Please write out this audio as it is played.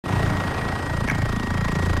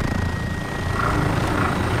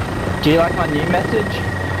Do you like my new message?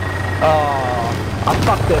 Oh, I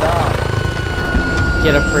fucked it up.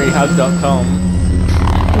 Getafreehug.com.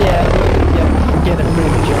 Yeah,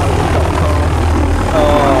 getafreehug.com.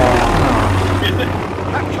 Oh.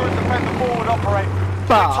 Capture and defend the forward operator.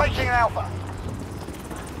 Fuck. We're taking Alpha.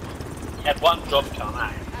 Had one job done,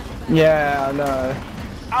 eh? Yeah, I know.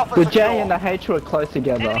 Alpha The secure. J and the H were close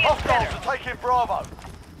together. Hostiles are taking Bravo.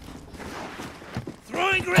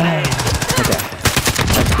 Throwing grenade! Okay,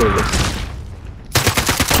 let's do this.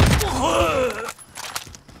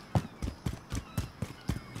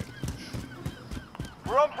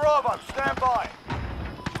 We're on Bravo. Stand by.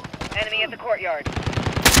 Enemy at the courtyard.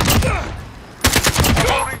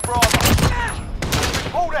 Holding Bravo.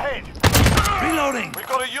 We've pulled ahead. Reloading! We've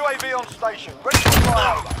got a UAV on station. Ready to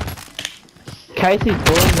fly over. Casey's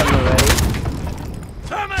bullying them already.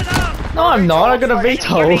 Terminal! No, I'm not. I got a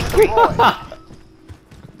VTOL.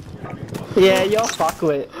 Yeah, you're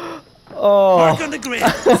fuckwit. Oh. Mark on the grid.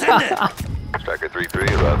 Send it! Striker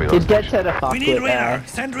 3-3, arriving You're on dead set a We need fuckwit radar. now.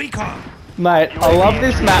 Send recon. Mate, I love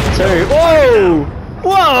this map too. Whoa!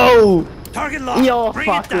 Whoa! Target locked. You're Bring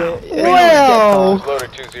it down. fuckwit. Wow! Loader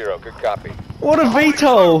 2-0, good copy. What a We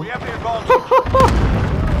VTOL! have the advantage.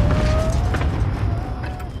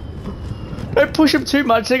 Don't push them too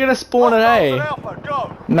much, they're gonna spawn at Hostiles A. at Alpha,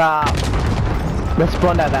 go. Nah. Let's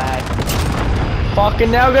spawn at A.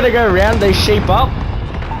 Fucking now I gotta go round these sheep up.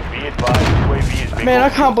 Be advised, UAV is Man, I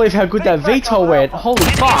can't believe how good that VTOL went. Holy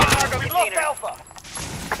fuck! Cargo We've lost container. Alpha.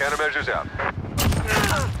 Countermeasures out.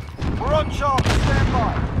 We're on Charlie. Stand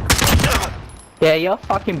by. Yeah, you're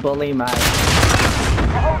fucking bully, mate.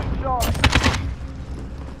 We're holding Charlie.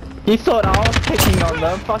 You thought I was picking on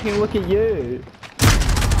them? Fucking look at you.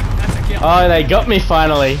 Oh, they got me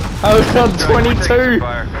finally. I was on 22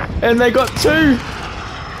 and they got 2.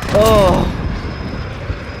 Oh.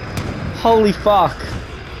 Holy fuck.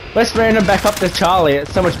 Let's random back up to Charlie.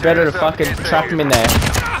 It's so much better to fucking trap him in there.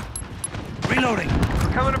 Reloading.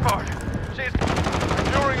 Coming apart.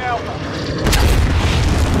 Securing Alpha.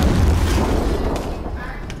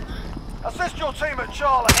 Assist your team at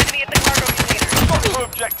Charlie. Enemy at the cargo container. We've got 2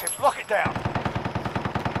 objectives. Lock it down.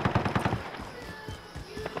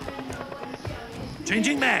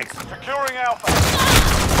 Changing mags. Securing Alpha.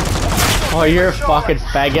 Oh, you're a fucking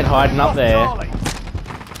faggot hiding up there.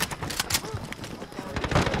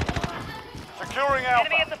 Securing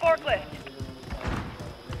Enemy Alpha. at the forklift.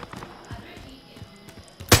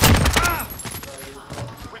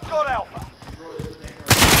 We've got Alpha.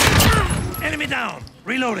 Enemy down.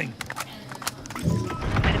 Reloading.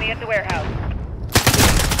 Enemy at the warehouse.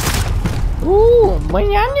 Ooh,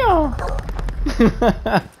 mañana.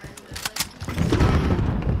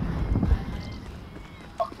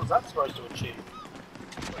 What was that supposed to achieve?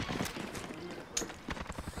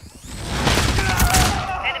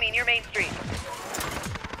 Enemy near Main Street.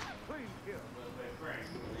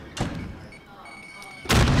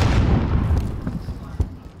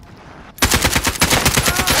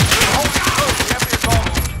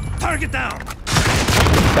 Target down.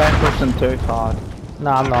 Don't push them too hard.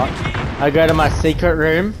 No, I'm not. I go to my secret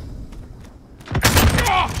room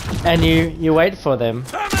and you wait for them.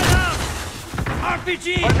 Terminal!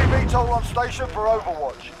 RPG! Friendly VTOL on station for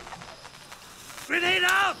Overwatch. Grenade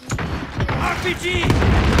out! RPG!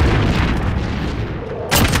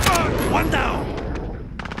 One down.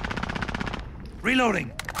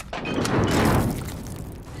 Reloading.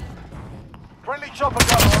 Friendly chopper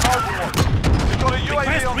gunner on Overwatch. We've got a UAV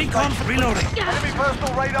Request on recon. station. Reloading. Enemy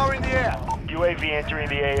personal radar in the air. UAV entering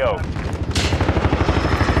the AO.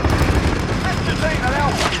 Assist your team at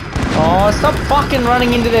Alpha. Oh, stop fucking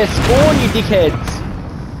running into their spawn, you dickheads!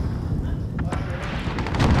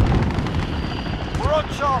 We're on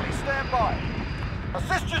Charlie. Stand by.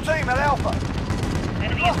 Assist your team at Alpha.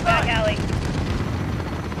 Enemy in the back alley.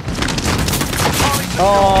 Charlie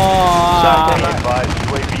Oh, advised,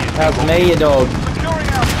 UAV is that was me, you dog. securing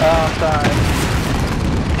Alpha. Oh, sorry.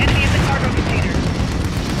 Enemy at the cargo container.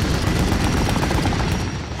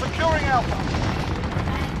 Securing Alpha.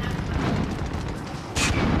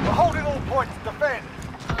 We're holding all points. Defend.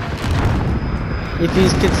 If you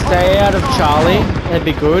could stay out of Charlie, that'd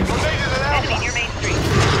be good. We're needed at Enemy Alpha. near Main Street.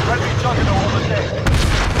 Friendly juggernaut on the deck.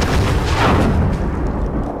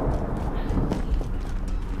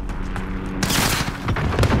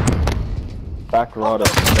 Back right of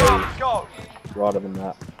the Go. right of the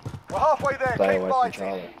map. We're halfway there. Stay Keep away from fighting.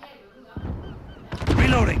 Charlie.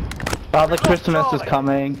 Reloading. Father Christmas is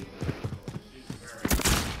coming.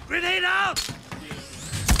 Grenade out!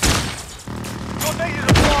 You're needed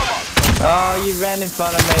at Bravo. Oh, you ran in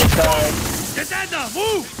front of me, sorry. Get that now!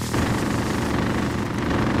 Move!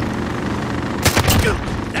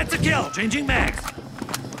 That's a kill. Changing mags.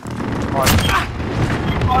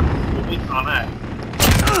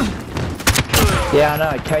 Yeah, I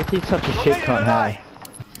know. KT's such a shit cunt, hey.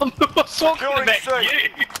 I'm not talking Securing about C.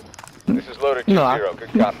 you. This is loader No. 2-0. Good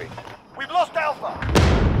copy. We've lost Alpha.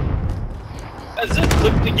 Has it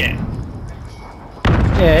clicked again?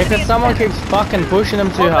 Yeah, because someone keeps fucking pushing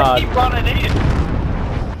them too Why do they hard. keep running in?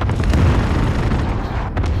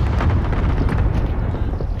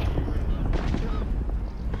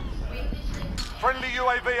 Friendly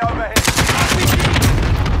UAV overhead.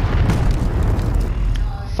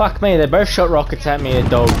 Fuck me, they both shot rockets at me, the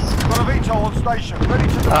dogs. Got a VTOL on station. Ready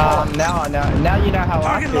to deploy. Now I know. Now you know how I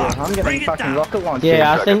Target feel. locked. I'm Bring getting it fucking down. rocket launched.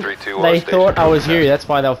 Yeah, I Second think 3-2 on they station. thought I was you, that's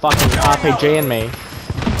why they were fucking RPGing me. They've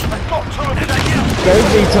got two objectives. Go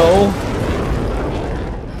VTOL.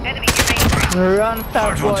 Enemy, your main street. Run, fat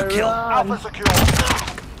Hard one boy, to kill. Alpha run. secure.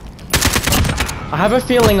 I have a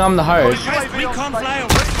feeling I'm the host. UAV on Recon station.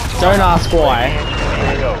 flyover. Don't ask why.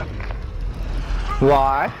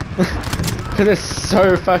 Why? Because it's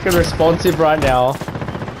so fucking responsive right now.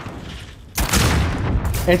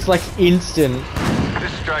 It's like instant.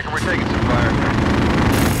 This is Striker. We're taking some fire.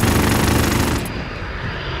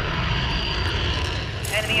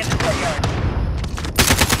 Enemy in the courtyard.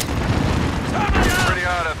 Pretty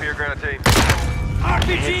hot up here, ground team.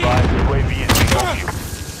 RPG.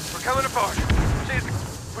 We're coming apart.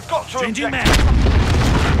 We've got two Changing objectives. mags.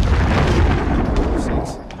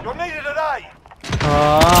 You're needed at A.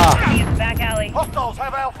 Ah, Enemy in the back alley. Hostiles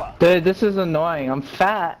have Alpha. Dude, this is annoying. I'm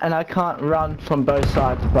fat and I can't run from both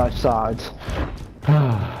sides to both sides.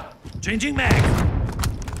 Changing mags.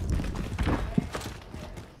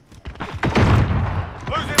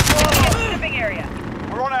 Losing fire. Shipping area.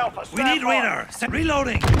 We're on Alpha. We need radar.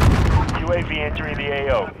 Reloading. UAV entering the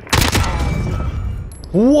AO.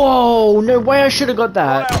 whoa, no way I should have got On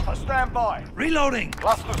that. Alpha, stand by. Reloading.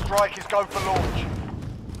 Cluster strike is go for launch.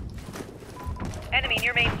 Enemy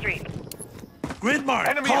near Main Street. Grid mark.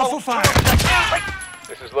 Enemy Call holds for two fire. objectives.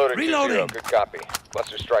 This is loader 2-0. Reloading. Good copy.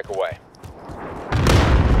 Cluster strike away.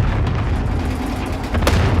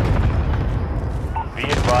 Be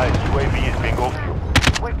advised, UAV is being off you.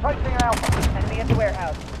 We're taking Alpha. Enemy at the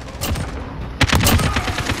warehouse.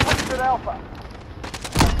 Captured Alpha.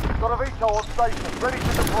 Got a VTOL on station, ready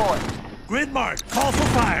to deploy. Grid mark. Call for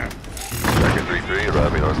fire. Striker 3-3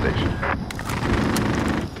 arriving on station.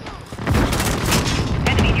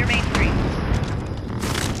 Enemy near Main Street.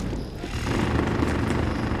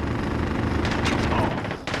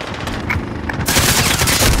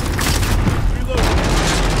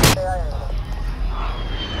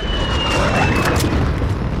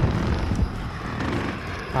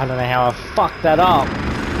 I don't know how I fucked that up.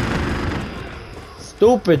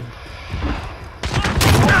 Stupid. Two, we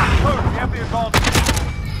have the advantage.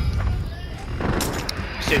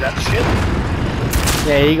 See that shit?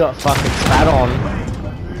 Yeah, he got fucking spat on.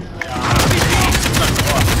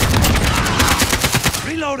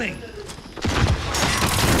 Reloading.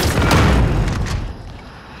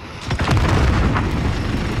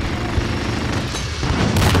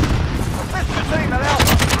 Assist your team at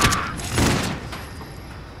Alpha.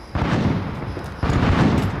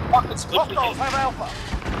 Fucking split Hostiles again. have Alpha.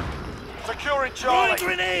 Securing Throwing Charlie.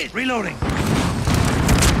 grenade. Reloading.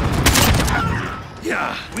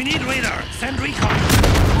 Yeah, we need radar. Send recon.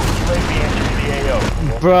 UAV entering the AO.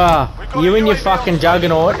 Bruh, you and your fucking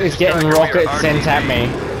juggernaut is getting rockets sent at me.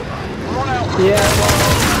 We're on Alpha. Yeah,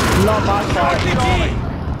 well, not my fault.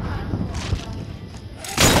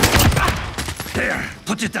 There.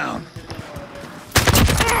 Put it down.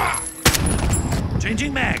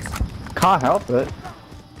 Changing mags. Can't help it.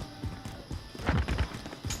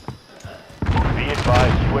 Be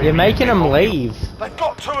advised, UAV You're making them leave. They've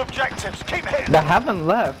got two objectives. Keep hitting. They haven't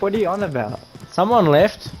left. What are you on about? Someone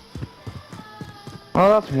left. Oh,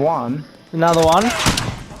 that's one. Another one.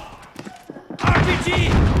 RPG.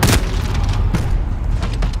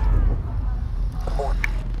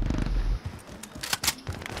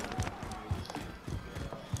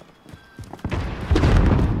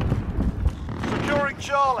 Securing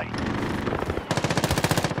Charlie.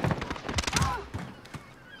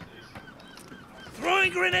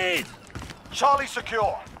 Throwing grenade. Charlie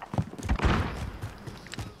secure.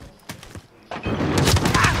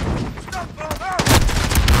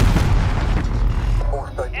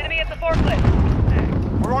 Enemy at the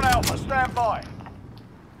forklift. We're on Alpha. Stand by.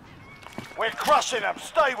 We're crushing them.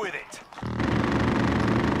 Stay with it.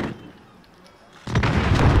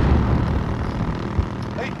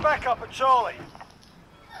 Need backup at Charlie.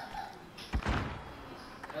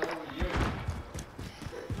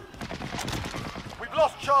 We've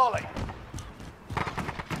lost Charlie.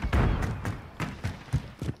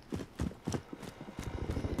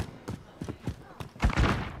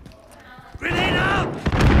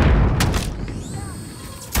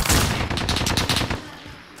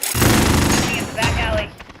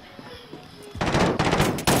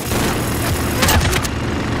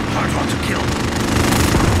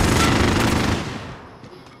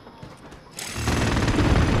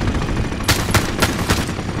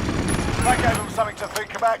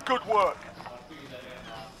 about good work.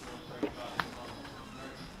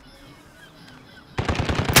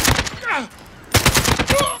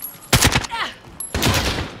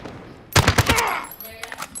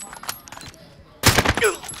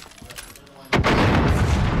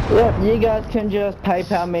 Yep, you guys can just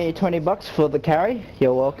PayPal me $20 for the carry.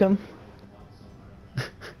 You're welcome.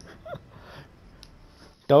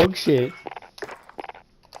 Dog shit.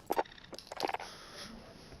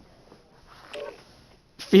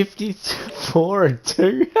 $54 and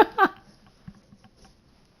 2.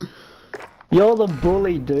 You're the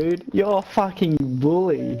bully, dude. You're a fucking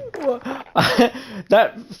bully.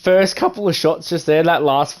 That first couple of shots just there, that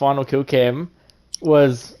last final kill cam,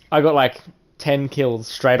 was I got like 10 kills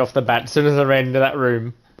straight off the bat as soon as I ran into that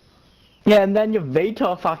room. Yeah, and then your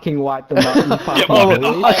VTOL fucking wiped them up. You fucking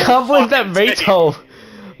bully. I can't believe that VTOL.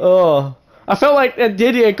 Oh, I felt like it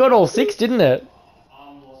did. It got all 6, didn't it?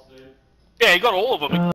 Yeah, he got all of them.